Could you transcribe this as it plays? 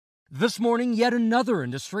This morning, yet another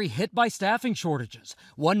industry hit by staffing shortages.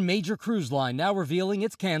 One major cruise line now revealing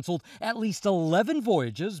it's canceled at least 11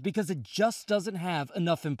 voyages because it just doesn't have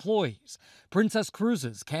enough employees. Princess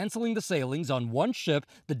Cruises canceling the sailings on one ship,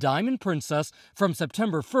 the Diamond Princess, from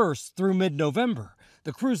September 1st through mid-November.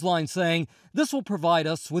 The cruise line saying this will provide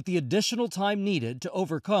us with the additional time needed to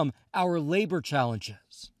overcome our labor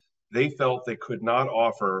challenges. They felt they could not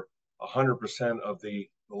offer 100% of the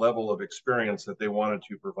level of experience that they wanted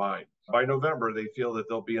to provide. By November, they feel that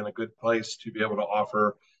they'll be in a good place to be able to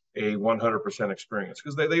offer a 100% experience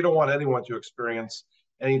because they don't want anyone to experience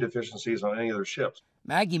any deficiencies on any of their ships.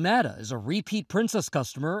 Maggie Matta is a repeat Princess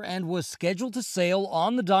customer and was scheduled to sail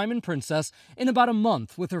on the Diamond Princess in about a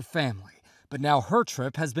month with her family. But now her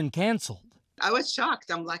trip has been canceled. I was shocked.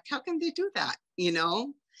 I'm like, how can they do that?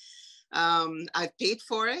 I've paid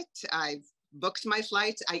for it. I've booked my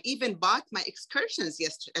flights. I even bought my excursions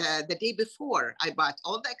the day before. I bought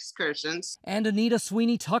all the excursions. And Anita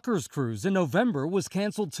Sweeney Tucker's cruise in November was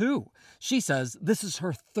canceled too. She says this is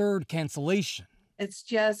her third cancellation. It's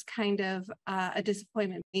just kind of a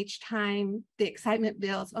disappointment. Each time the excitement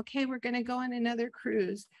builds, okay, we're going to go on another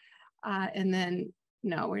cruise. And then,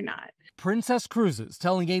 no, we're not. Princess Cruises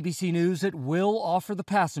telling ABC News it will offer the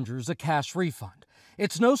passengers a cash refund.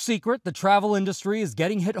 It's no secret the travel industry is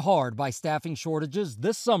getting hit hard by staffing shortages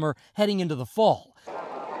this summer heading into the fall.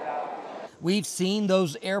 We've seen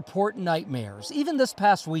those airport nightmares, even this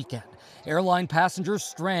past weekend. Airline passengers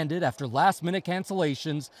stranded after last-minute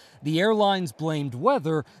cancellations. The airlines blamed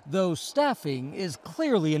weather, though staffing is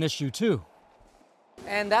clearly an issue too.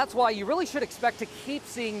 And that's why you really should expect to keep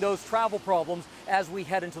seeing those travel problems as we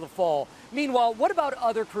head into the fall. Meanwhile, what about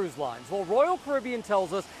other cruise lines? Well, Royal Caribbean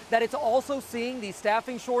tells us that it's also seeing these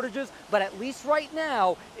staffing shortages, but at least right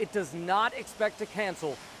now, it does not expect to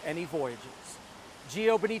cancel any voyages.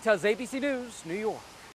 Gio Benitez, ABC News, New York.